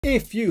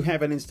If you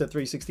have an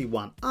Insta360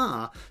 One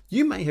R,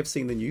 you may have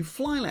seen the new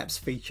FLYLAPSE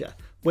feature,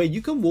 where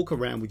you can walk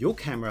around with your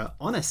camera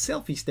on a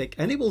selfie stick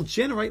and it will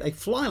generate a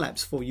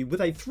FLYLAPSE for you with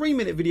a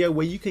 3-minute video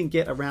where you can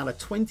get around a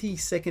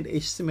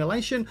 20-second-ish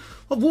simulation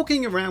of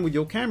walking around with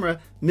your camera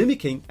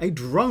mimicking a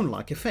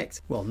drone-like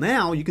effect. Well,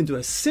 now you can do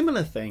a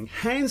similar thing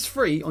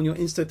hands-free on your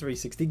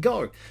Insta360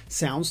 GO.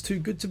 Sounds too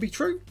good to be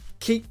true?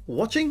 Keep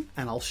watching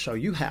and I'll show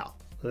you how.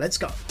 Let's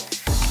go.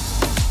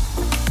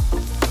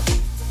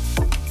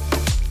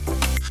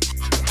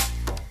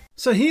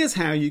 So here's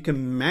how you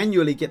can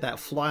manually get that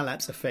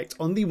FLYLAPSE effect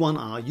on the One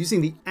R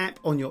using the app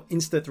on your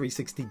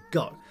Insta360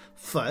 GO.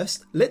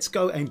 First, let's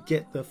go and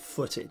get the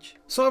footage.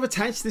 So I've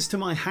attached this to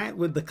my hat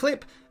with the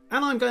clip,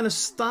 and I'm going to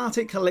start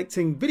it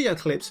collecting video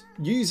clips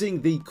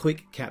using the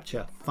quick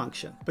capture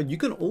function. But you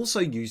can also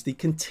use the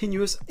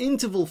continuous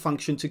interval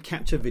function to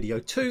capture video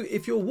too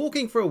if you're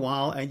walking for a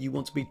while and you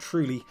want to be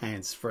truly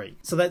hands-free.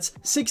 So that's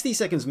 60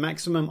 seconds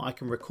maximum I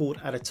can record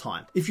at a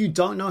time. If you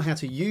don't know how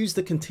to use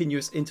the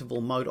continuous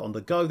interval mode on the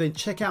go, then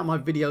check out my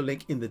video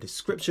link in the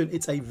description.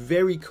 It's a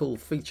very cool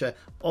feature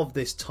of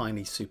this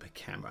tiny super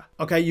camera.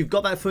 Okay, you've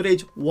got that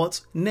footage.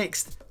 What's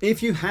next?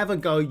 If you have a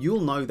Go,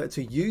 you'll know that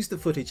to use the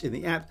footage in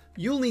the app,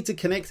 you'll need to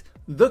connect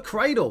the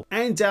cradle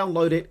and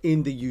download it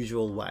in the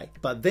usual way.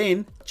 But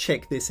then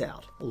check this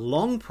out.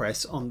 Long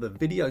press on the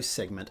video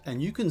segment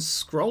and you can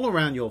scroll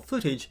around your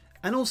footage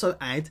and also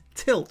add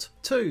tilt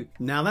too.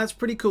 Now that's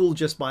pretty cool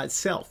just by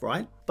itself,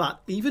 right?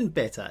 But even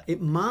better,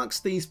 it marks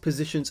these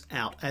positions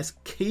out as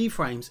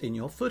keyframes in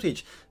your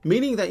footage,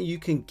 meaning that you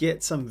can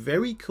get some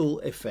very cool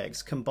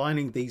effects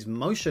combining these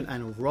motion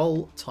and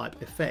roll type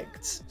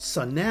effects.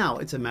 So now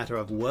it's a matter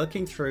of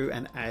working through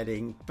and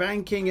adding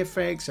banking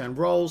effects and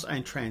rolls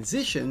and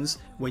transitions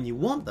when you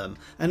want them,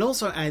 and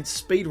also add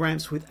speed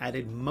ramps with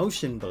added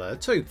motion blur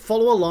too.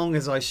 Follow along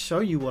as I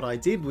show you what I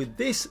did with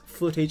this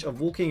footage of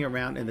walking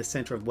around in the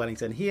center of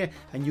Wellington here,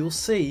 and you'll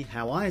see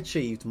how I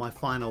achieved my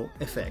final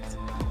effect.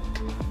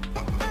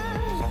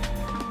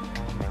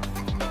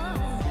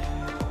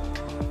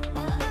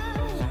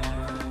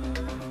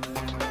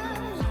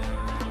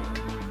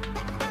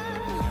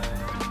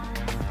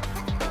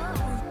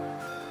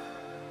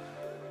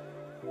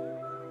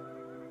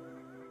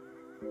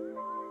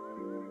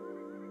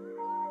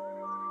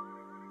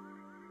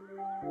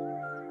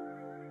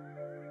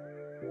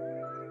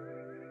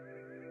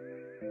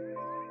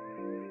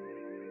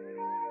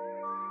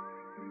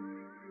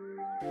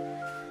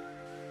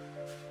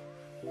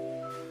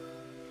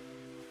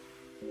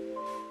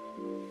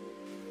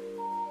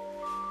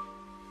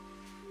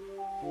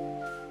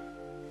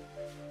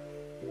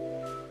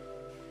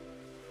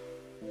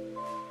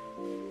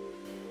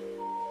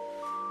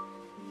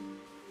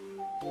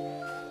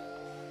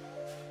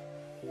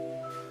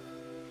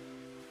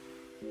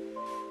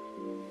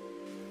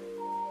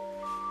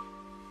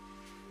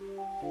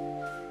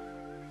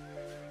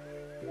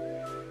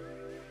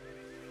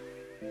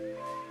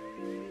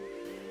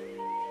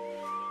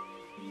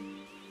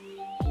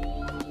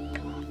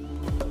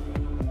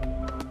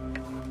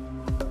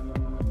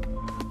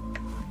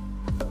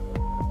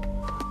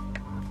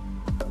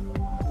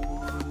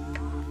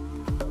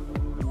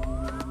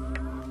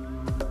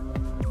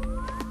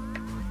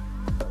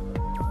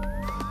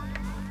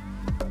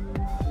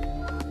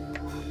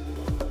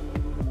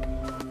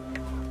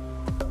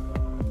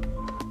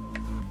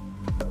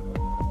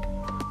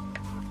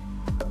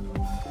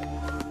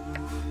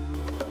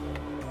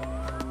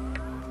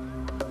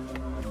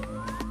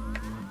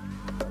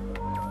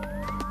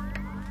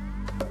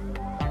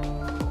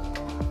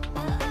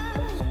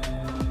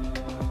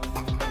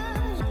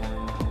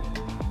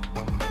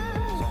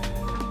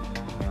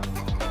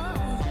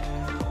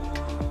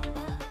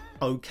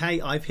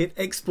 Okay, I've hit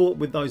export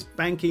with those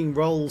banking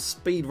rolls,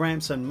 speed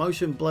ramps and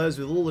motion blurs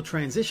with all the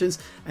transitions,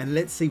 and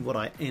let's see what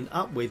I end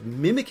up with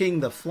mimicking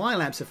the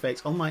FLYLAPSE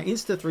effects on my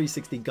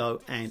Insta360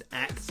 GO and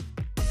app.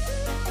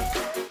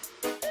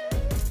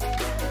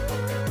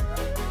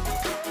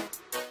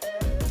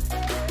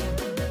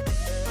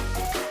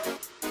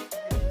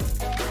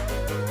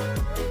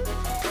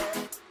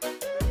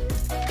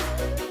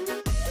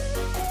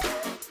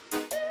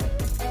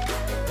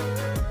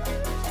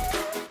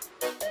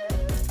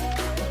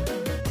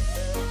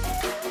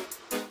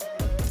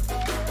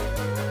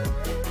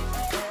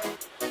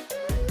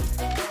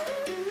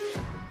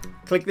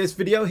 Click this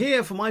video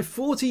here for my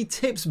 40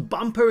 tips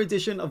bumper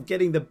edition of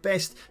getting the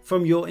best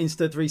from your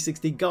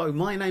Insta360 GO.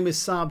 My name is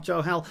Sarb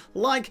Johal.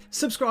 Like,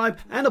 subscribe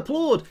and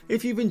applaud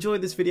if you've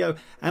enjoyed this video,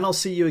 and I'll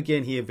see you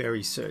again here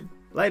very soon.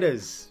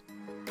 Laters.